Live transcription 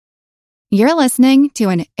You're listening to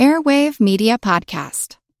an Airwave Media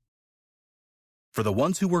Podcast. For the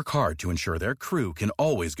ones who work hard to ensure their crew can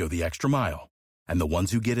always go the extra mile, and the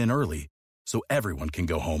ones who get in early so everyone can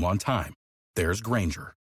go home on time, there's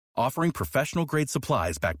Grainger, offering professional-grade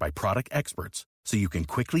supplies backed by product experts so you can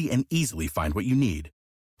quickly and easily find what you need.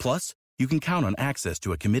 Plus, you can count on access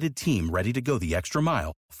to a committed team ready to go the extra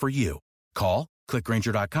mile for you. Call, click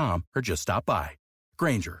Grainger.com, or just stop by.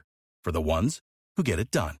 Grainger, for the ones who get it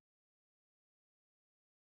done.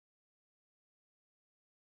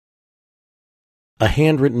 A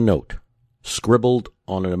handwritten note, scribbled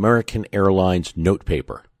on an American Airlines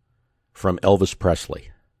notepaper, from Elvis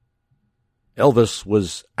Presley. Elvis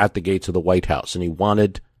was at the gates of the White House, and he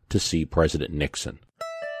wanted to see President Nixon.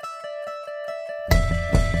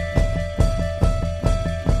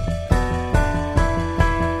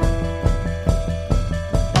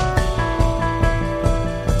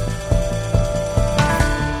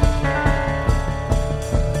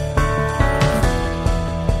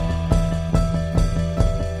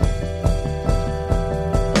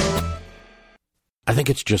 I think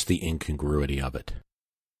it's just the incongruity of it.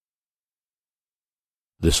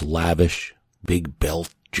 This lavish, big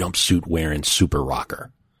belt, jumpsuit-wearing super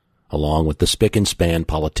rocker, along with the spick-and-span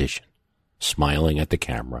politician, smiling at the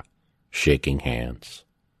camera, shaking hands.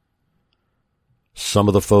 Some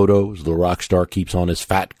of the photos, the rock star keeps on his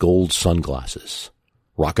fat gold sunglasses,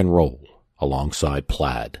 rock and roll, alongside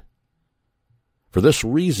plaid. For this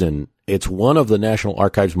reason, it's one of the National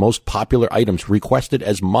Archives' most popular items, requested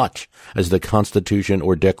as much as the Constitution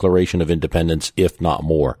or Declaration of Independence, if not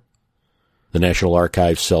more. The National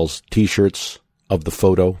Archives sells T-shirts of the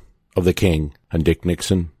photo of the King and Dick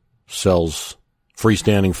Nixon, sells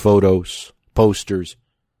freestanding photos, posters,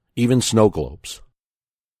 even snow globes.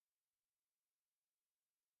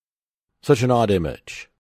 Such an odd image.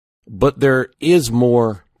 But there is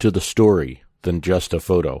more to the story than just a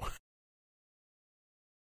photo.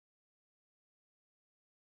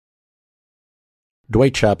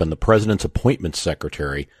 Dwight Chapman, the president's appointments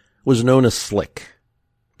secretary, was known as Slick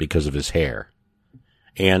because of his hair.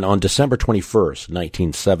 And on December 21st,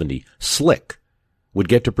 1970, Slick would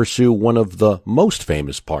get to pursue one of the most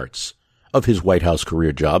famous parts of his White House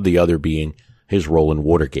career job, the other being his role in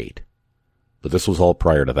Watergate. But this was all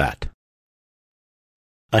prior to that.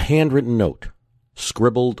 A handwritten note,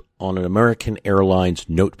 scribbled on an American Airlines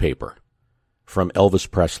notepaper, from Elvis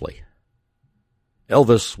Presley.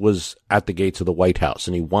 Elvis was at the gates of the White House,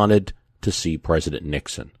 and he wanted to see President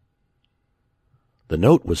Nixon. The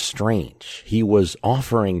note was strange. He was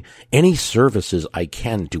offering any services I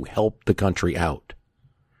can to help the country out,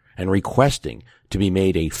 and requesting to be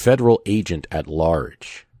made a federal agent at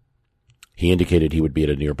large. He indicated he would be at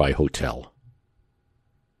a nearby hotel.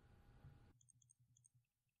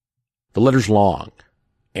 The letter's long,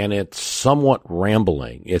 and it's somewhat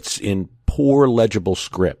rambling. It's in poor legible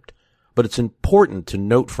script. But it's important to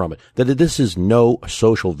note from it that this is no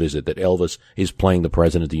social visit that Elvis is playing the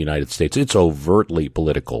President of the United States. It's overtly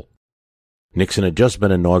political. Nixon had just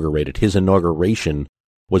been inaugurated. His inauguration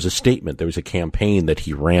was a statement. There was a campaign that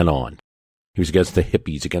he ran on. He was against the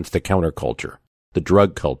hippies, against the counterculture, the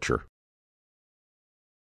drug culture.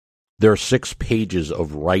 There are 6 pages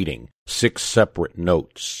of writing, 6 separate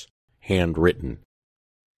notes, handwritten,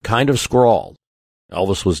 kind of scrawled.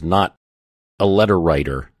 Elvis was not a letter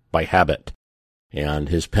writer by habit, and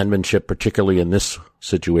his penmanship, particularly in this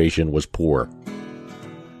situation, was poor.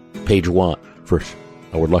 Page 1. First,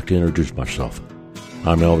 I would like to introduce myself.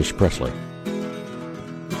 I'm Elvis Presley,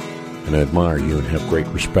 and I admire you and have great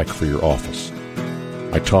respect for your office.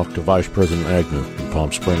 I talked to Vice President Agnew in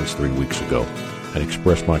Palm Springs 3 weeks ago and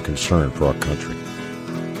expressed my concern for our country.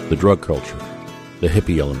 The drug culture, the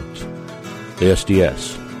hippie elements, the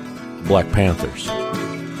SDS, the Black Panthers,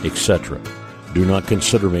 etc., do not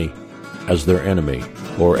consider me as their enemy,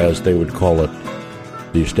 or as they would call it,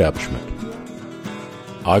 the establishment.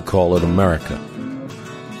 I call it America,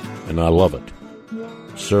 and I love it.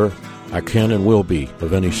 Sir, I can and will be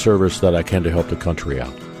of any service that I can to help the country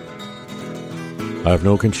out. I have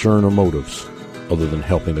no concern or motives other than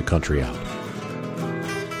helping the country out.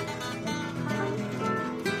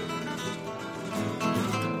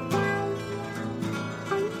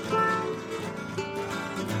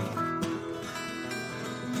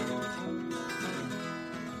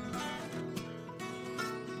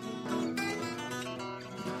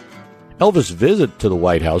 Elvis' visit to the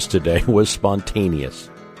White House today was spontaneous,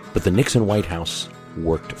 but the Nixon White House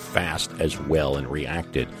worked fast as well and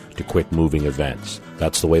reacted to quick-moving events.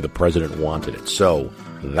 That's the way the president wanted it. So,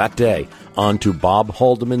 that day, onto Bob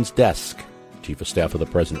Haldeman's desk, Chief of Staff of the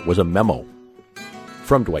President, was a memo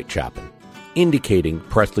from Dwight Chapman indicating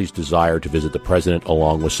Presley's desire to visit the president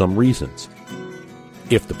along with some reasons.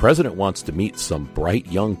 If the president wants to meet some bright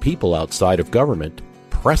young people outside of government,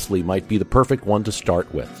 Presley might be the perfect one to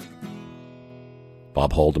start with.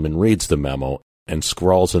 Bob Haldeman reads the memo and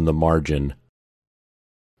scrawls in the margin,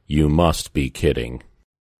 "You must be kidding."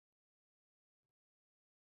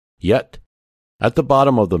 Yet, at the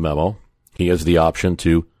bottom of the memo, he has the option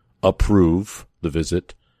to approve the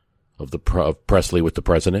visit of Presley with the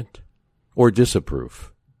president or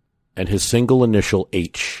disapprove, and his single initial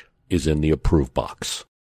H is in the approve box.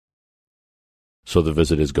 So the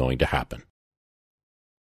visit is going to happen.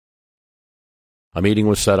 A meeting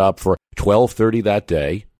was set up for 12:30 that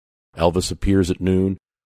day. Elvis appears at noon,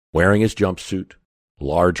 wearing his jumpsuit,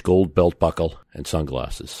 large gold belt buckle, and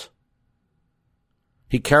sunglasses.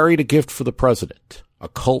 He carried a gift for the president, a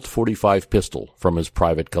Colt .45 pistol from his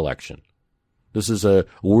private collection. This is a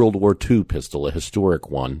World War II pistol, a historic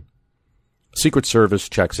one. Secret Service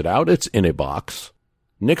checks it out. It's in a box.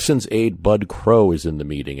 Nixon's aide Bud Crow is in the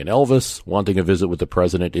meeting, and Elvis, wanting a visit with the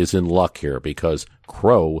president, is in luck here because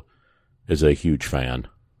Crow is a huge fan.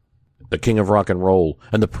 The king of rock and roll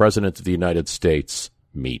and the president of the United States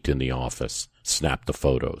meet in the office, snap the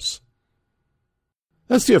photos.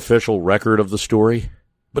 That's the official record of the story,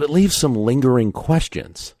 but it leaves some lingering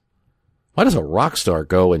questions. Why does a rock star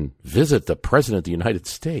go and visit the president of the United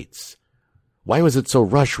States? Why was it so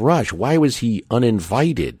rush? Why was he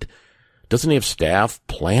uninvited? Doesn't he have staff,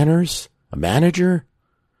 planners, a manager?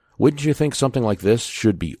 Wouldn't you think something like this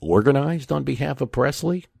should be organized on behalf of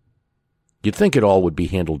Presley? You'd think it all would be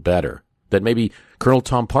handled better, that maybe Colonel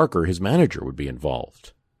Tom Parker, his manager, would be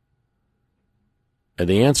involved. And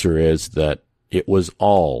the answer is that it was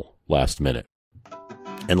all last minute,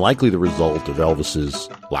 and likely the result of Elvis's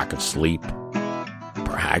lack of sleep,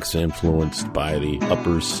 perhaps influenced by the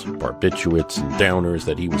uppers, barbiturates, and downers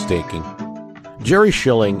that he was taking. Jerry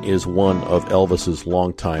Schilling is one of Elvis's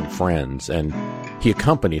longtime friends, and he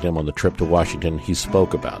accompanied him on the trip to Washington. He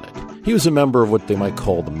spoke about it. He was a member of what they might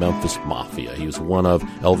call the Memphis Mafia. He was one of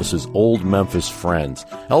Elvis's old Memphis friends.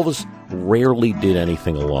 Elvis rarely did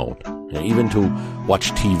anything alone. And even to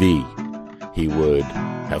watch TV, he would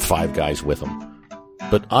have 5 guys with him.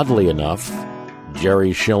 But oddly enough,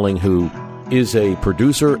 Jerry Schilling, who is a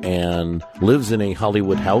producer and lives in a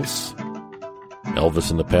Hollywood house, Elvis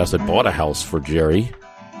in the past had bought a house for Jerry,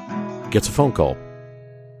 gets a phone call.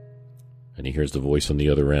 And he hears the voice on the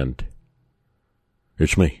other end.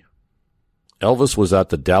 "It's me." Elvis was at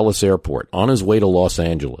the Dallas airport on his way to Los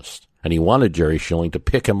Angeles, and he wanted Jerry Schilling to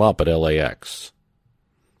pick him up at LAX.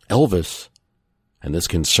 Elvis, and this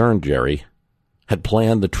concerned Jerry, had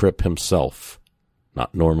planned the trip himself,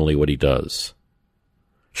 not normally what he does.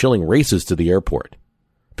 Schilling races to the airport,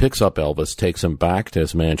 picks up Elvis, takes him back to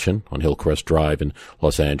his mansion on Hillcrest Drive in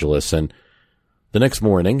Los Angeles, and the next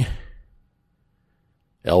morning,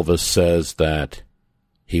 Elvis says that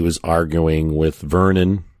he was arguing with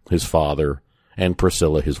Vernon, his father, and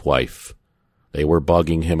Priscilla, his wife. They were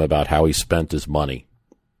bugging him about how he spent his money.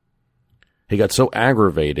 He got so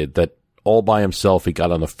aggravated that all by himself he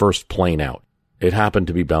got on the first plane out. It happened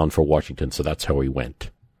to be bound for Washington, so that's how he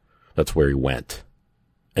went. That's where he went.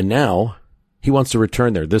 And now he wants to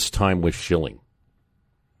return there, this time with Schilling.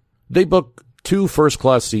 They book 2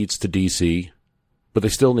 first-class seats to D.C., but they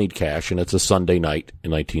still need cash, and it's a Sunday night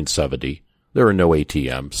in 1970. There are no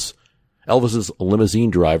ATMs. Elvis's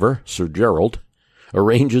limousine driver, Sir Gerald,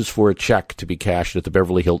 arranges for a check to be cashed at the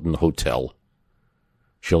Beverly Hilton Hotel.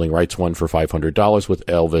 Schilling writes one for $500 with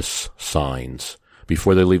Elvis signs.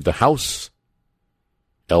 Before they leave the house,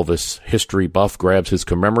 Elvis history buff grabs his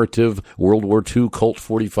commemorative World War II Colt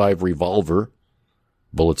 .45 revolver,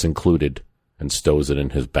 bullets included, and stows it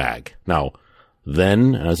in his bag. Now,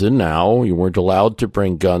 then, as in now, you weren't allowed to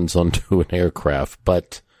bring guns onto an aircraft,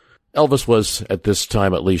 but Elvis was, at this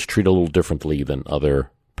time at least, treated a little differently than other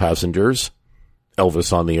passengers.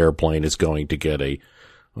 Elvis on the airplane is going to get a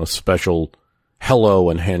special hello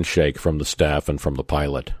and handshake from the staff and from the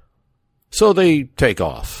pilot. So they take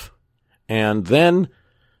off. And then,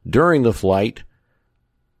 during the flight,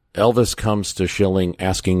 Elvis comes to Schilling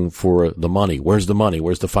asking for the money. Where's the money?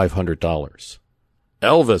 Where's the $500?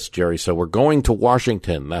 Elvis, Jerry said, we're going to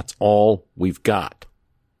Washington. That's all we've got.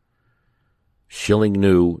 Schilling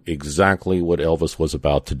knew exactly what Elvis was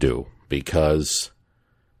about to do because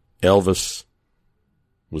Elvis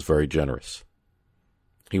was very generous.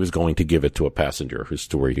 He was going to give it to a passenger whose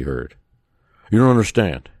story he heard. You don't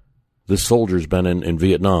understand. This soldier's been in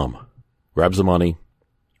Vietnam. Grabs the money,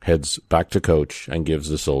 heads back to coach, and gives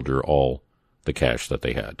the soldier all the cash that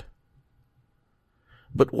they had.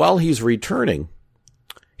 But while he's returning,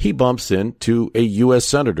 he bumps into a U.S.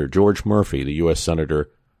 Senator, George Murphy, the U.S. Senator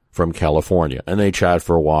from California. And they chat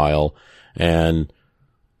for a while, and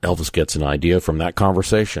Elvis gets an idea from that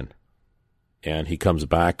conversation. And he comes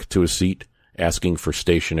back to his seat asking for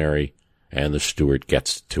stationery, and the steward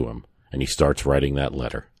gets it to him. And he starts writing that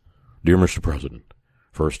letter. Dear Mr. President,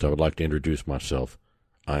 first I would like to introduce myself.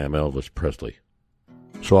 I am Elvis Presley.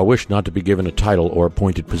 So I wish not to be given a title or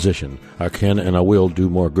appointed position. I can and I will do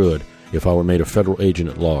more good if I were made a federal agent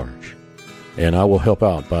at large. And I will help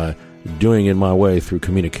out by doing in my way through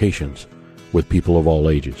communications with people of all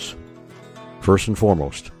ages. First and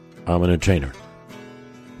foremost, I'm an entertainer,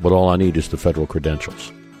 but all I need is the federal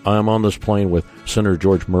credentials. I am on this plane with Senator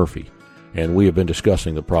George Murphy, and we have been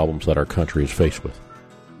discussing the problems that our country is faced with.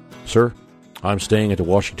 Sir, I'm staying at the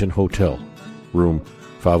Washington Hotel, room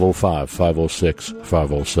 505, 506,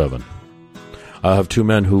 507. I have two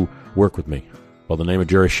men who work with me by the name of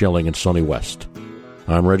Jerry Schilling and Sonny West.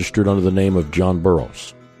 I'm registered under the name of John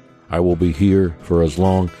Burroughs. I will be here for as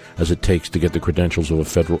long as it takes to get the credentials of a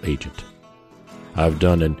federal agent. I've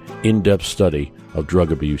done an in-depth study of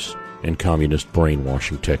drug abuse and communist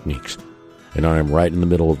brainwashing techniques, and I am right in the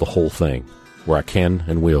middle of the whole thing, where I can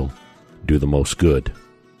and will do the most good.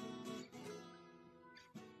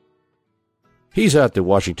 He's at the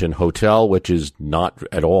Washington Hotel, which is not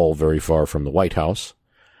at all very far from the White House,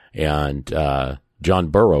 and John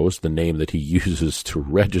Burroughs, the name that he uses to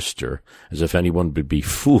register, as if anyone would be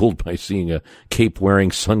fooled by seeing a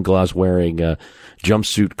cape-wearing, sunglass-wearing,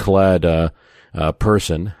 jumpsuit-clad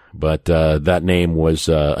person, but that name was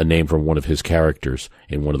a name from one of his characters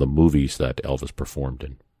in one of the movies that Elvis performed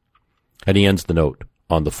in. And he ends the note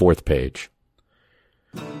on the 4th page.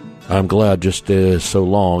 I'm glad just so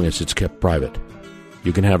long as it's kept private.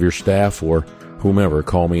 You can have your staff or whomever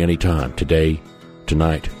call me anytime, today,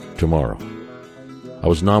 tonight, tomorrow. I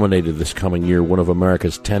was nominated this coming year one of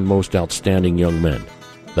America's 10 most outstanding young men.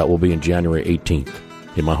 That will be in January 18th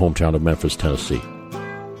in my hometown of Memphis, Tennessee.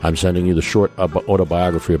 I'm sending you the short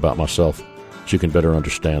autobiography about myself so you can better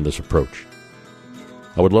understand this approach.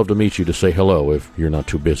 I would love to meet you to say hello if you're not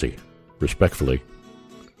too busy. Respectfully,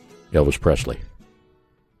 Elvis Presley.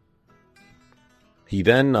 He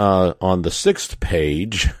then, on the 6th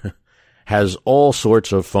page, has all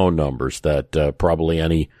sorts of phone numbers that probably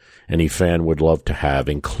any fan would love to have,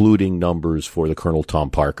 including numbers for the Colonel Tom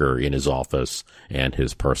Parker in his office and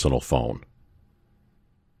his personal phone.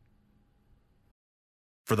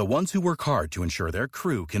 For the ones who work hard to ensure their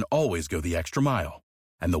crew can always go the extra mile,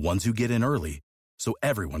 and the ones who get in early so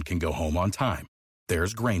everyone can go home on time,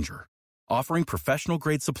 there's Grainger, offering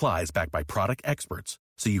professional-grade supplies backed by product experts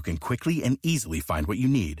so you can quickly and easily find what you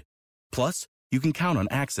need. Plus, you can count on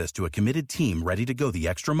access to a committed team ready to go the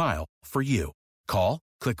extra mile for you. Call,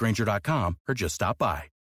 click Grainger.com, or just stop by.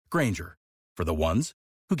 Grainger, for the ones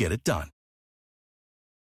who get it done.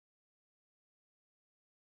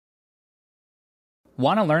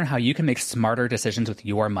 Want to learn how you can make smarter decisions with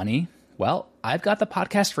your money? Well, I've got the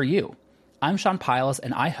podcast for you. I'm Sean Piles,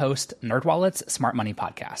 and I host NerdWallet's Smart Money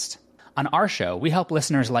Podcast. On our show, we help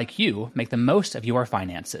listeners like you make the most of your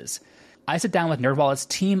finances. I sit down with NerdWallet's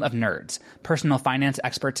team of nerds, personal finance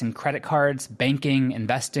experts in credit cards, banking,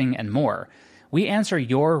 investing, and more. We answer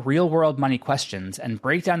your real-world money questions and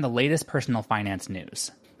break down the latest personal finance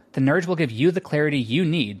news. The nerds will give you the clarity you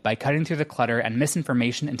need by cutting through the clutter and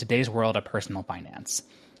misinformation in today's world of personal finance.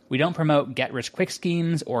 We don't promote get-rich-quick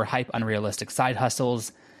schemes or hype unrealistic side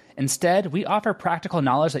hustles. Instead, we offer practical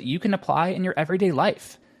knowledge that you can apply in your everyday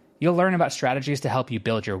life. You'll learn about strategies to help you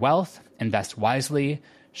build your wealth, invest wisely,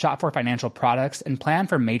 shop for financial products, and plan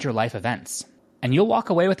for major life events. And you'll walk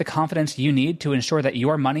away with the confidence you need to ensure that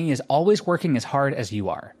your money is always working as hard as you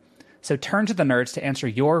are. So turn to the nerds to answer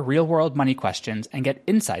your real-world money questions and get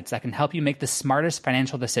insights that can help you make the smartest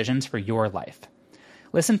financial decisions for your life.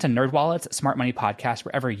 Listen to NerdWallet's Smart Money Podcast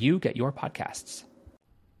wherever you get your podcasts.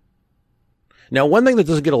 Now, one thing that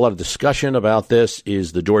doesn't get a lot of discussion about this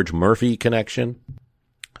is the George Murphy connection.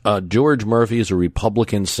 George Murphy is a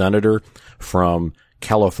Republican senator from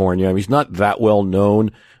California. I mean, he's not that well known,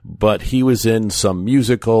 but he was in some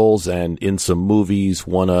musicals and in some movies,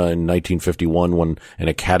 won in 1951, won an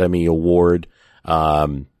Academy Award.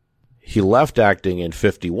 He left acting in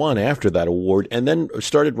 51 after that award and then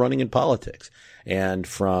started running in politics. And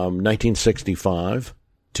from 1965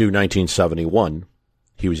 to 1971,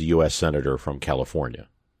 he was a U.S. Senator from California.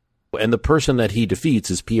 And the person that he defeats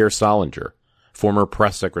is Pierre Salinger, former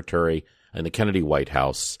press secretary in the Kennedy White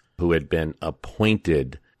House, who had been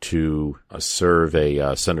appointed to serve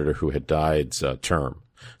a senator who had died's term.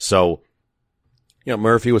 So,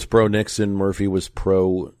 Murphy was pro-Nixon. Murphy was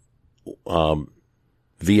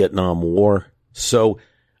pro-Vietnam War. So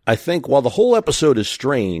I think while the whole episode is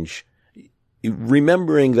strange,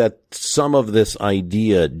 remembering that some of this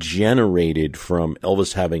idea generated from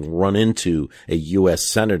Elvis having run into a U.S.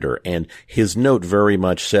 senator, and his note very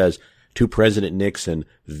much says, to President Nixon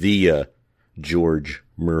via George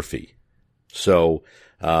Murphy. So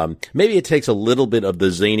maybe it takes a little bit of the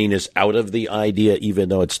zaniness out of the idea, even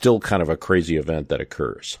though it's still kind of a crazy event that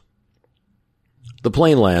occurs. The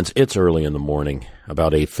plane lands. It's early in the morning,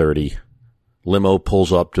 about 8:30. Limo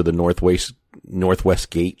pulls up to the northwest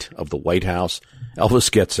gate of the White House.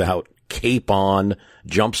 Elvis gets out, cape on,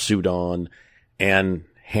 jumpsuit on, and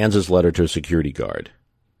hands his letter to a security guard,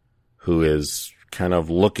 who is kind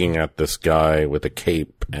of looking at this guy with a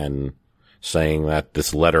cape and saying that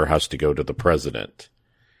this letter has to go to the president.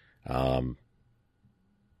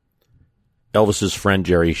 Elvis's friend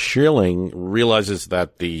Jerry Schilling realizes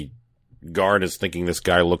that the guard is thinking this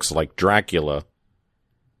guy looks like Dracula,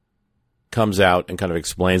 comes out and kind of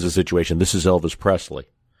explains the situation. This is Elvis Presley.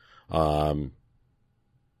 The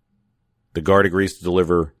guard agrees to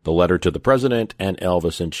deliver the letter to the president, and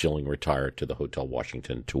Elvis and Schilling retire to the Hotel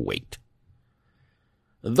Washington to wait.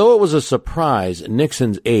 Though it was a surprise,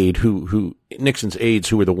 Nixon's aides, who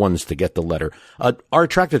were the ones to get the letter, are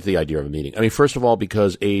attracted to the idea of a meeting. I mean, first of all,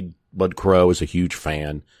 because aide Bud Crow is a huge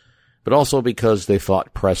fan, but also because they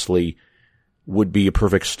thought Presley would be a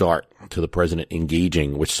perfect start to the president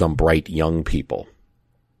engaging with some bright young people.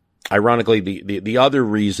 Ironically, the other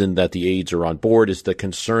reason that the aides are on board is the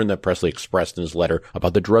concern that Presley expressed in his letter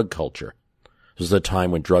about the drug culture. This is a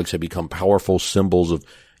time when drugs had become powerful symbols of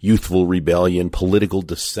youthful rebellion, political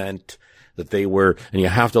dissent, that they were, and you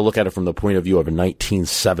have to look at it from the point of view of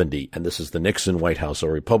 1970, and this is the Nixon White House, a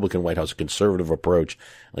Republican White House, a conservative approach,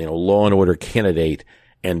 law and order candidate,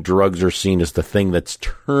 and drugs are seen as the thing that's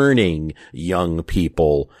turning young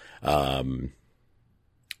people,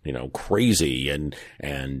 crazy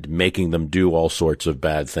and making them do all sorts of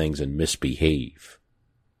bad things and misbehave.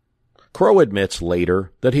 Crow admits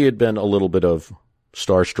later that he had been a little bit of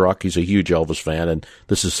starstruck. He's a huge Elvis fan, and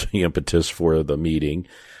this is the impetus for the meeting.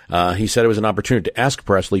 He said it was an opportunity to ask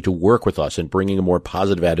Presley to work with us in bringing a more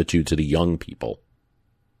positive attitude to the young people.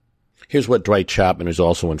 Here's what Dwight Chapman, who's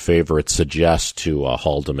also in favor, it suggests to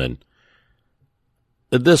Haldeman.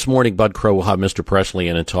 This morning, Bud Crow will have Mr. Presley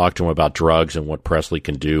in and talk to him about drugs and what Presley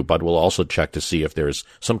can do. Bud will also check to see if there's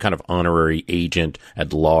some kind of honorary agent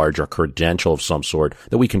at large or credential of some sort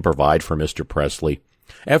that we can provide for Mr. Presley.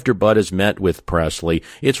 After Bud has met with Presley,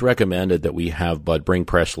 it's recommended that we have Bud bring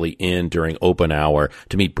Presley in during open hour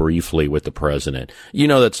to meet briefly with the president. You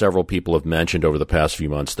know that several people have mentioned over the past few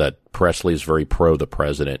months that Presley is very pro the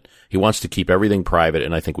president. He wants to keep everything private,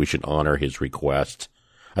 and I think we should honor his request.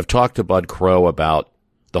 I've talked to Bud Crow about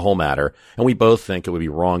the whole matter, and we both think it would be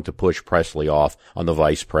wrong to push Presley off on the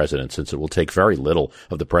vice president, since it will take very little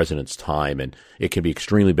of the president's time, and it can be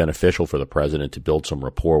extremely beneficial for the president to build some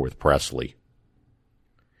rapport with Presley.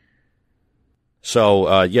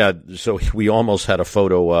 So, so we almost had a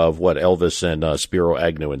photo of Elvis and Spiro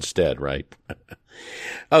Agnew instead, right?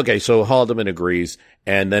 Okay, so Haldeman agrees,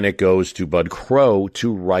 and then it goes to Bud Crow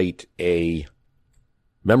to write a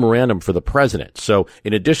memorandum for the president. So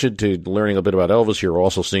in addition to learning a bit about Elvis, you're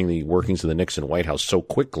also seeing the workings of the Nixon White House so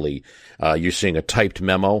quickly. You're seeing a typed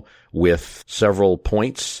memo with several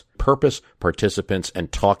points, purpose, participants, and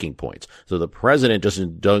talking points. So the president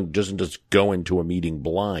doesn't just go into a meeting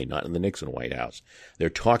blind, not in the Nixon White House. They're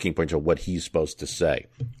talking points of what he's supposed to say.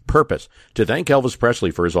 Purpose: to thank Elvis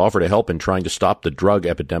Presley for his offer to help in trying to stop the drug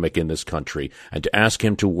epidemic in this country, and to ask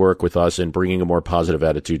him to work with us in bringing a more positive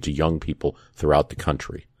attitude to young people throughout the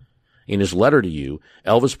country. In his letter to you,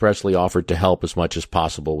 Elvis Presley offered to help as much as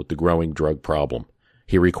possible with the growing drug problem.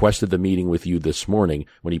 He requested the meeting with you this morning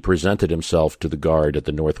when he presented himself to the guard at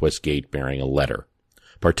the Northwest Gate bearing a letter.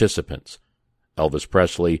 Participants: Elvis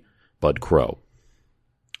Presley, Bud Crow.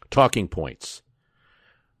 Talking points.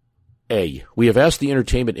 A. We have asked the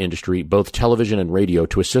entertainment industry, both television and radio,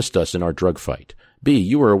 to assist us in our drug fight. B.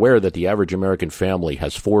 You are aware that the average American family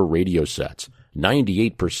has 4 radio sets.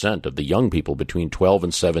 98% of the young people between 12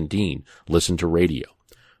 and 17 listen to radio.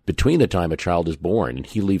 Between the time a child is born and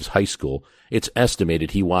he leaves high school, it's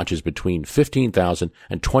estimated he watches between 15,000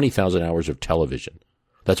 and 20,000 hours of television.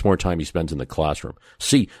 That's more time he spends in the classroom.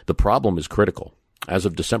 C. The problem is critical. As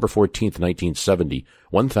of December 14th, 1970,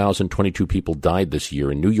 1,022 people died this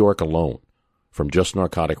year in New York alone from just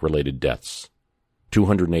narcotic-related deaths.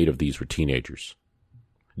 208 of these were teenagers.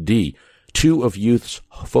 D. 2 of youth's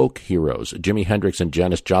folk heroes, Jimi Hendrix and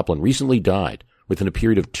Janis Joplin, recently died within a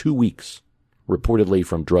period of 2 weeks, reportedly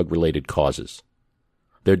from drug-related causes.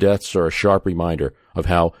 Their deaths are a sharp reminder of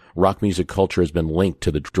how rock music culture has been linked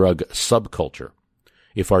to the drug subculture.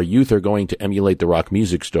 if our youth are going to emulate the rock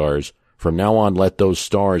music stars, from now on let those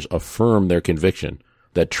stars affirm their conviction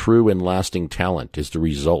that true and lasting talent is the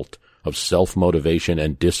result of self-motivation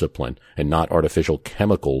and discipline and not artificial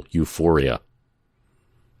chemical euphoria.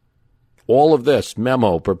 All of this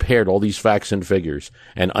memo prepared all these facts and figures.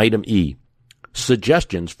 And item E,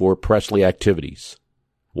 suggestions for Presley activities.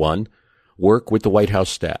 1, work with the White House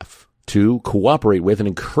staff. 2, cooperate with and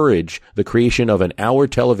encourage the creation of an hour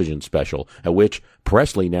television special at which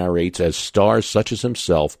Presley narrates as stars such as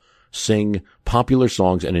himself sing popular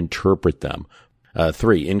songs and interpret them.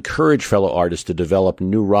 3, encourage fellow artists to develop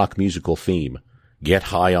new rock musical theme. Get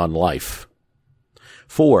high on life.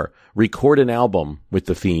 4, record an album with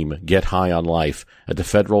the theme Get High on Life at the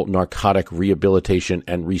Federal Narcotic Rehabilitation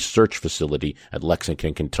and Research Facility at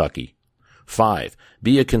Lexington, Kentucky. 5,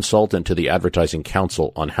 be a consultant to the Advertising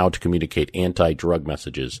Council on how to communicate anti-drug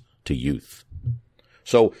messages to youth.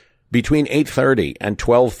 So between 8:30 and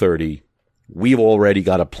 12:30, we've already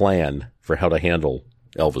got a plan for how to handle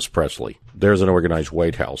Elvis Presley. There's an organized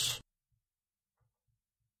White House.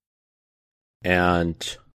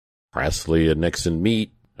 And Presley and Nixon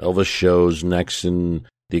meet. Elvis shows Nixon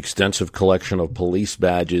the extensive collection of police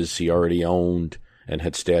badges he already owned and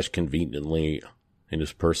had stashed conveniently in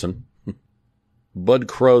his person. Bud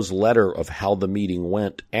Crow's letter of how the meeting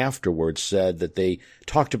went afterwards said that they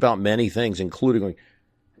talked about many things, including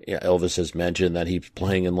Elvis has mentioned that he's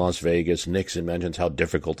playing in Las Vegas. Nixon mentions how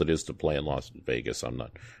difficult it is to play in Las Vegas. I'm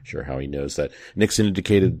not sure how he knows that. Nixon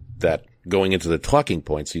indicated that going into the talking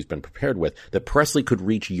points he's been prepared with, that Presley could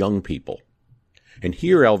reach young people. And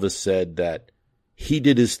here Elvis said that he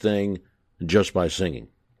did his thing just by singing.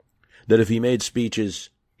 That if he made speeches,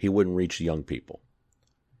 he wouldn't reach the young people.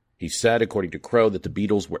 He said, according to Crow, that the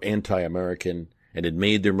Beatles were anti-American and had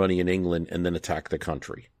made their money in England and then attacked the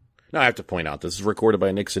country. Now, I have to point out, this is recorded by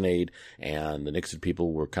a Nixon aide, and the Nixon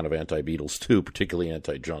people were kind of anti-Beatles too, particularly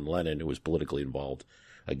anti-John Lennon, who was politically involved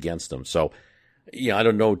against them. So, yeah, I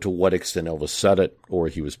don't know to what extent Elvis said it, or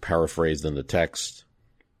he was paraphrased in the text.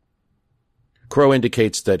 Crow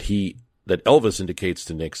indicates that Elvis indicates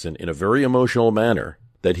to Nixon in a very emotional manner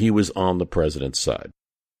that he was on the president's side.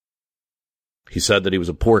 He said that he was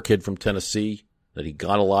a poor kid from Tennessee, that he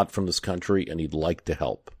got a lot from this country, and he'd like to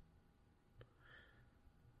help.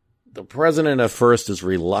 The president at first is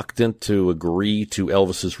reluctant to agree to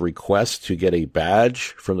Elvis's request to get a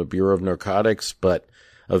badge from the Bureau of Narcotics, but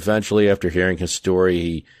eventually, after hearing his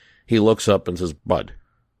story, he looks up and says, "Bud,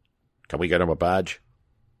 can we get him a badge?"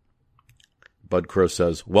 Bud Crow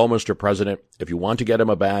says, "Well, Mr. President, if you want to get him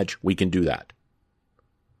a badge, we can do that."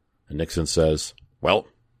 And Nixon says, "Well,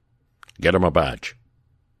 get him a badge."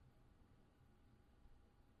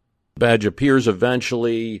 The badge appears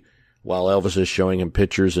eventually while Elvis is showing him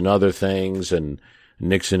pictures and other things, and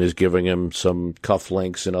Nixon is giving him some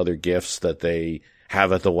cufflinks and other gifts that they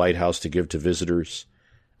have at the White House to give to visitors.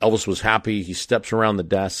 Elvis was happy. He steps around the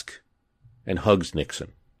desk and hugs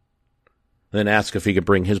Nixon. Then asks if he could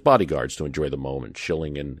bring his bodyguards to enjoy the moment,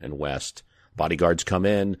 Schilling and West. Bodyguards come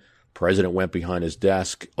in. President went behind his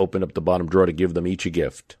desk, opened up the bottom drawer to give them each a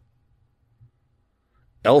gift.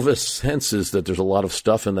 Elvis senses that there's a lot of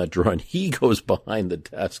stuff in that drawer, and he goes behind the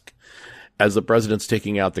desk as the president's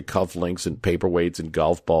taking out the cufflinks and paperweights and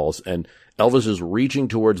golf balls, and Elvis is reaching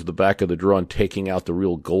towards the back of the drawer and taking out the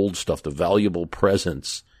real gold stuff, the valuable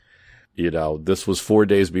presents. You know, this was 4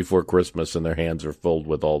 days before Christmas, and their hands are filled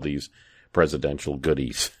with all these presidential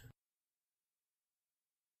goodies.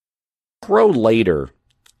 Crow later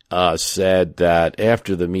said that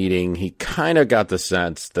after the meeting, he kind of got the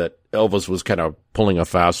sense that Elvis was kind of pulling a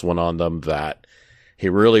fast one on them, that he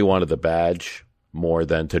really wanted the badge more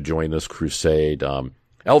than to join this crusade.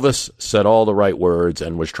 Elvis said all the right words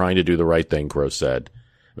and was trying to do the right thing, Crow said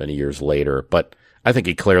many years later. But I think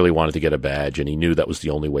he clearly wanted to get a badge, and he knew that was the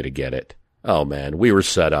only way to get it. Oh, man, we were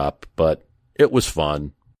set up, but it was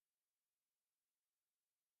fun.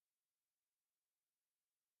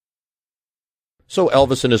 So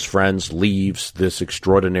Elvis and his friends leaves this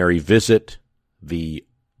extraordinary visit. The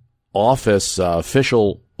office,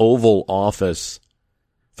 official Oval Office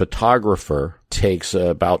photographer takes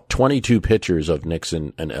about 22 pictures of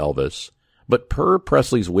Nixon and Elvis. But per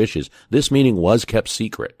Presley's wishes, this meeting was kept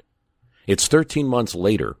secret. It's 13 months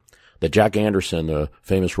later that Jack Anderson, the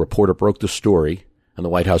famous reporter, broke the story, and the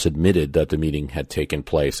White House admitted that the meeting had taken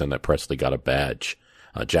place and that Presley got a badge.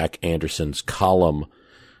 Jack Anderson's column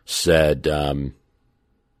said,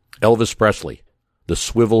 Elvis Presley, the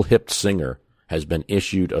swivel-hipped singer, has been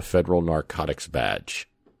issued a federal narcotics badge.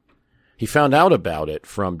 He found out about it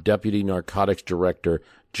from Deputy Narcotics Director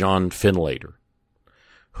John Finlater,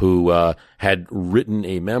 who had written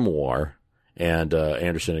a memoir and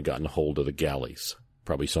Anderson had gotten hold of the galleys.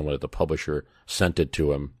 Probably someone at the publisher sent it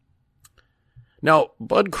to him. Now,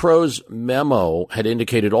 Bud Crow's memo had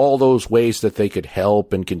indicated all those ways that they could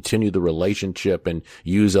help and continue the relationship and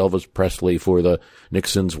use Elvis Presley for the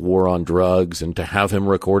Nixon's war on drugs and to have him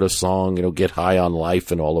record a song, Get High on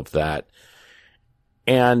Life and all of that.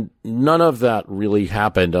 And none of that really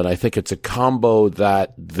happened. And I think it's a combo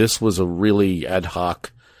that this was a really ad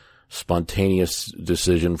hoc, spontaneous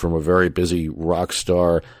decision from a very busy rock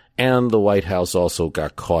star. And the White House also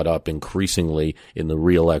got caught up increasingly in the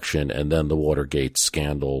re-election and then the Watergate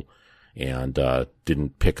scandal and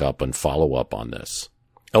didn't pick up and follow up on this.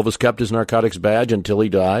 Elvis kept his narcotics badge until he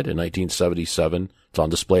died in 1977. It's on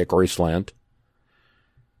display at Graceland.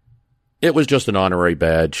 It was just an honorary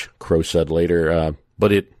badge, Crow said later,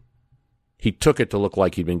 but he took it to look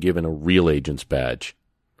like he'd been given a real agent's badge.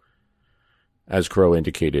 As Crow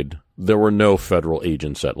indicated, there were no federal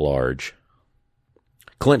agents at large.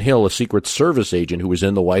 Clint Hill, a Secret Service agent who was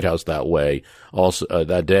in the White House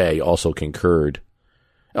that day, also concurred.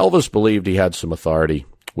 Elvis believed he had some authority,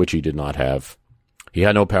 which he did not have. He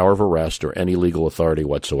had no power of arrest or any legal authority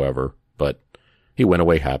whatsoever, but he went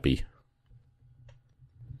away happy.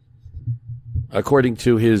 According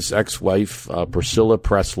to his ex-wife, Priscilla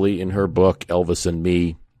Presley, in her book, Elvis and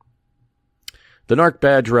Me, the narc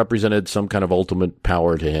badge represented some kind of ultimate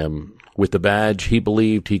power to him. With the badge, he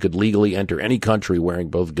believed he could legally enter any country wearing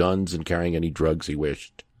both guns and carrying any drugs he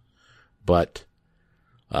wished. But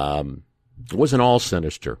it wasn't all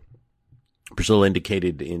sinister. Priscilla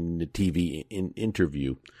indicated in the TV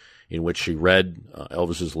interview in which she read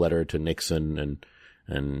Elvis's letter to Nixon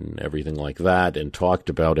and everything like that and talked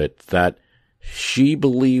about it, that she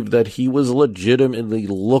believed that he was legitimately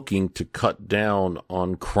looking to cut down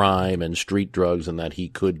on crime and street drugs and that he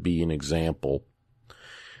could be an example.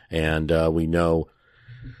 And we know,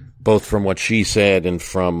 both from what she said and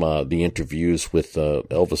from the interviews with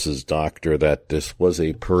Elvis's doctor, that this was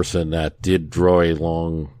a person that did draw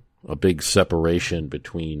a big separation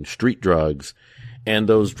between street drugs and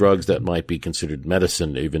those drugs that might be considered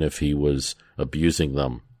medicine, even if he was abusing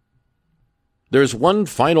them. There's one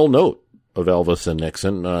final note of Elvis and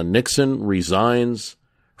Nixon. Nixon resigns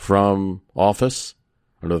from office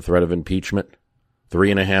under the threat of impeachment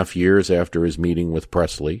 3.5 years after his meeting with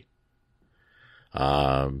Presley.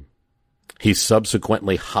 He's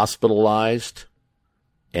subsequently hospitalized,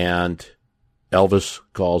 and Elvis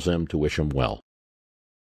calls him to wish him well.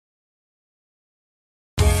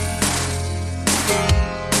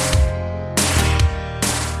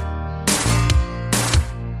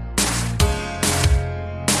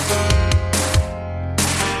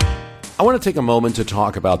 I want to take a moment to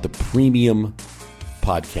talk about the premium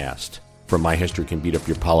podcast from My History Can Beat Up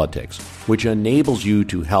Your Politics, which enables you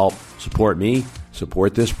to help support me,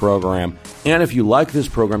 support this program, and if you like this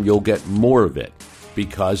program, you'll get more of it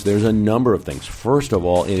because there's a number of things. First of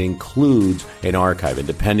all, it includes an archive, and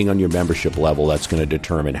depending on your membership level, that's going to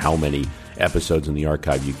determine how many episodes in the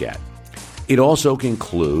archive you get. It also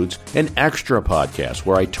includes an extra podcast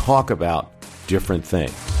where I talk about different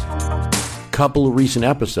things. Couple of recent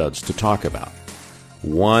episodes to talk about.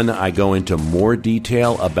 One, I go into more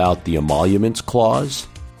detail about the Emoluments Clause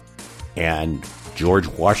and George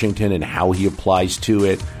Washington and how he applies to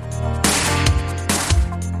it.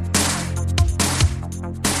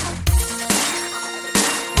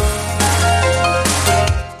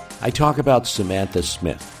 I talk about Samantha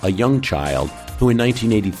Smith, a young child who in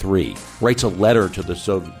 1983 writes a letter to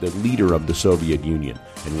the leader of the Soviet Union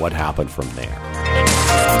and what happened from there.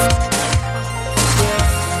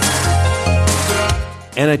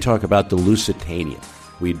 And I talk about the Lusitania.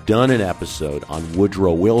 We'd done an episode on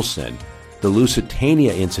Woodrow Wilson. The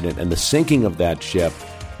Lusitania incident and the sinking of that ship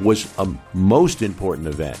was a most important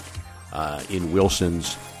event in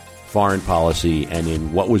Wilson's foreign policy and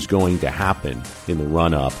in what was going to happen in the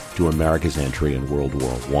run-up to America's entry in World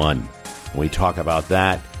War I. We talk about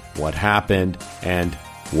that, what happened, and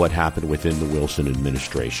what happened within the Wilson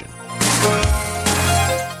administration.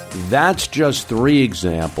 That's just 3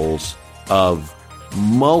 examples of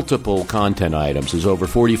multiple content items. There's over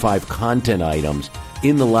 45 content items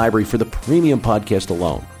in the library for the premium podcast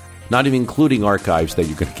alone, not even including archives that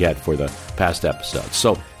you're going to get for the past episodes.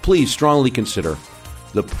 So please strongly consider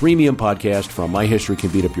the premium podcast from My History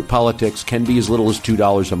Can Beat Up Your Politics. Can be as little as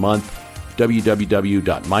 $2 a month.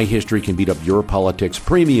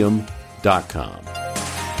 www.myhistorycanbeatupyourpoliticspremium.com.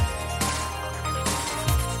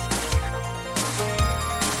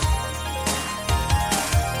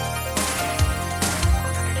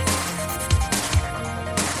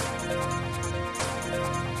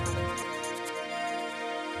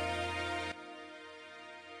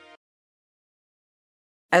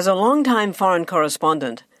 As a longtime foreign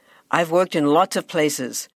correspondent, I've worked in lots of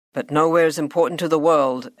places, but nowhere as important to the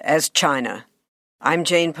world as China. I'm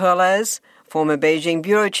Jane Perlez, former Beijing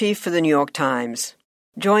bureau chief for the New York Times.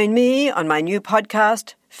 Join me on my new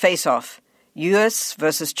podcast, Face Off, U.S.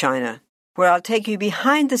 versus China, where I'll take you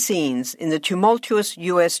behind the scenes in the tumultuous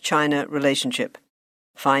U.S.-China relationship.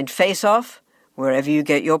 Find Face Off wherever you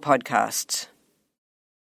get your podcasts.